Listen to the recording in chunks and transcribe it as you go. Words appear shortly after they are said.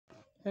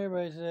Hey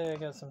everybody, today I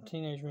got some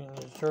Teenage Mutant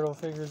Ninja Turtle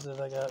figures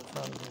that I got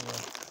from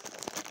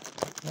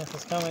the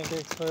Memphis Comic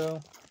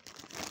Expo.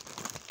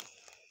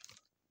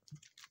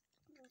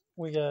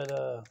 We got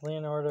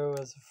Leonardo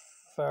as a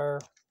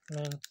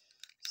fireman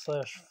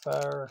 /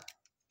 fire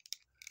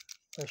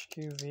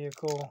rescue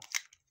vehicle.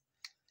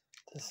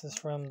 This is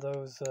from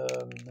those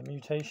the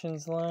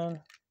Mutations line.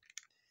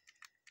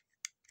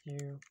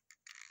 You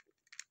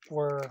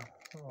were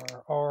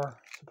or are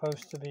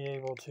supposed to be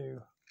able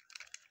to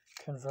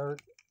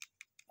convert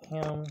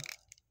him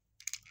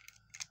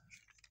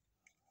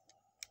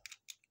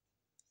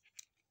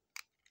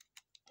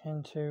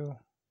into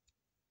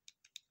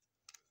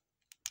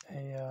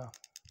a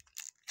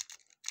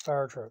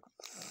fire truck.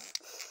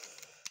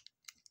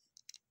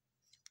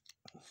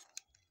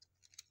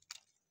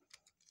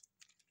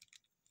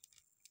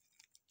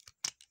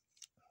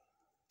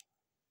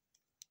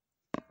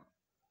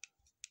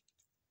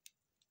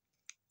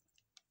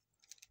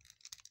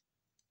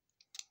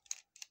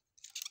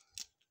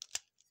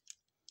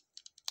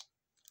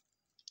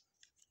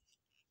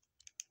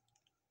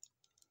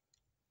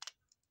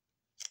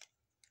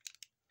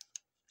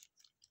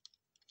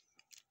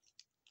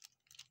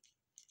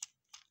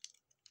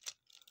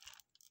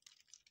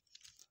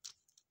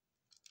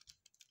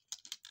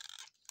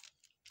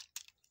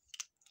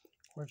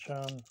 Which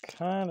I'm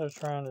kind of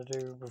trying to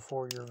do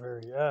before your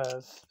very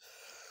eyes.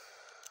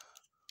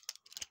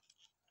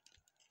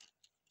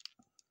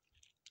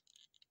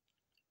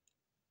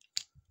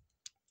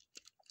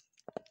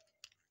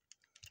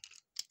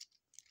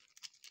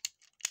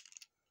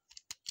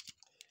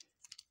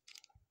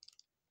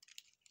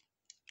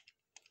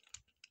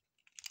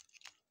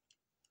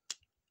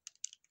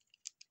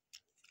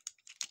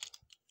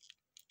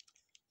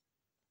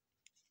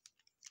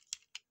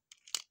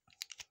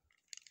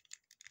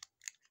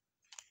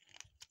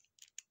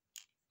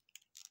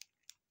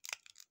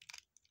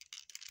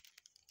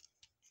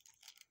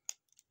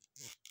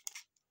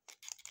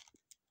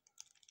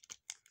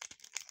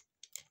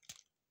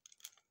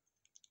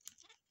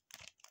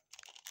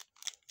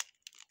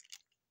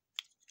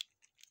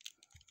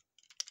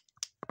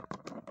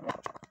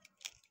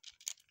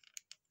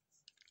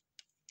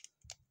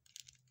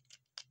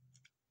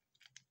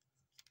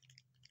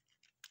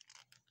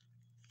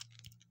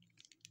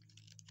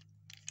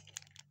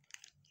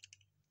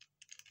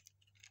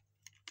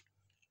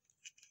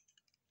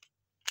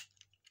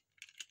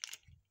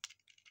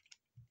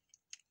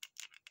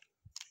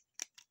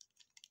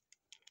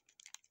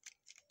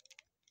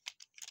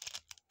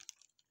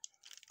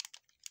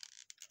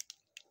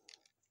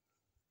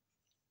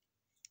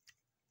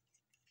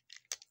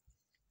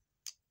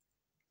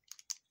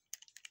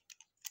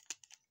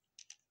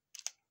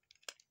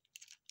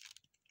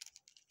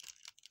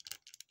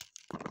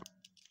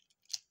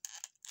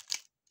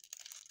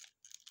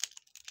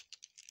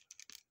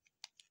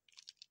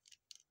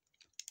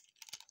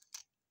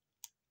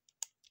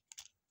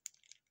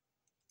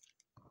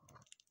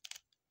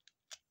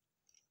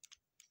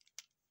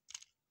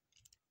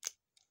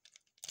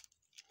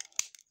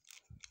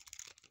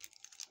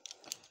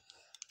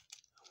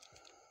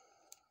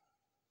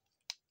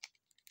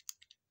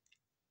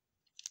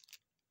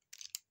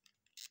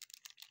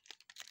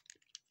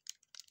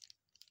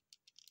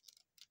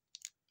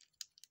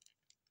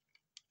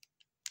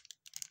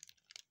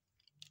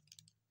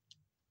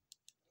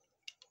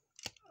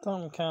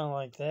 Something kind of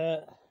like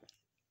that.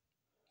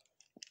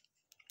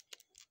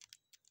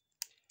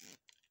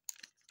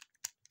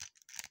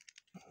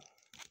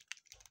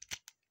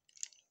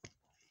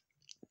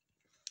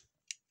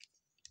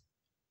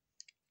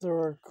 They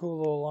were a cool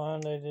little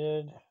line they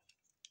did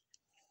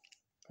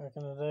back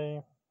in the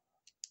day.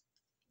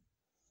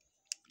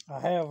 I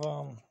have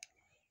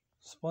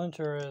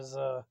Splinter as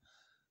the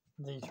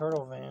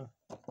turtle van.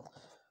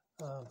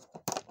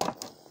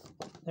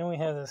 Then we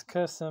have this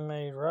custom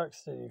made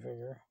Rockstedy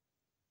figure.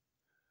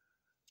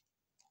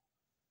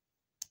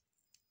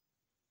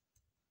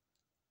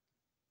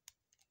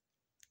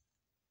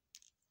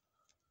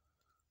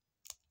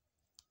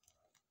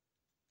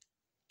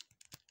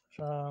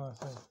 Which I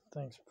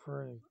think's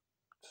pretty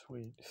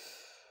sweet.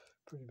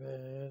 Pretty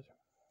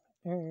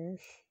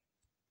bad-ish.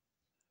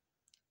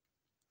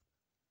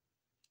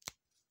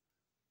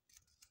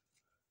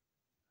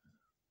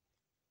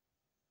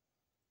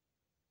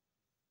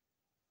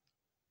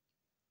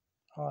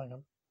 I like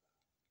them.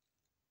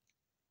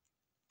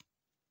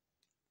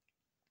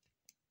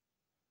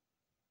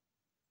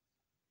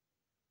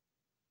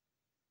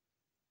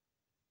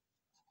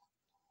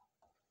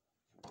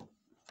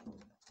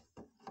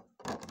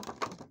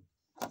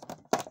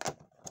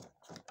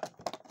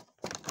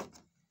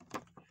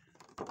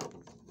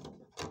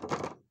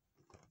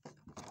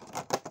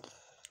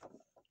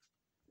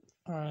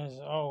 As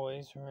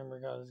always, remember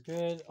God is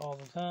good all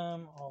the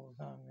time. All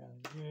the time, God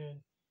is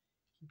good.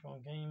 Keep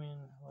on gaming.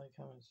 Like,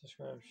 comment,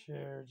 subscribe,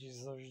 share.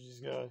 Jesus loves you, Jesus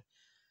God.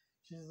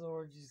 Jesus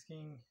Lord, Jesus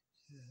King.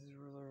 Jesus is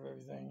ruler of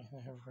everything.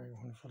 And have a very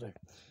wonderful day.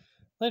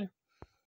 Later.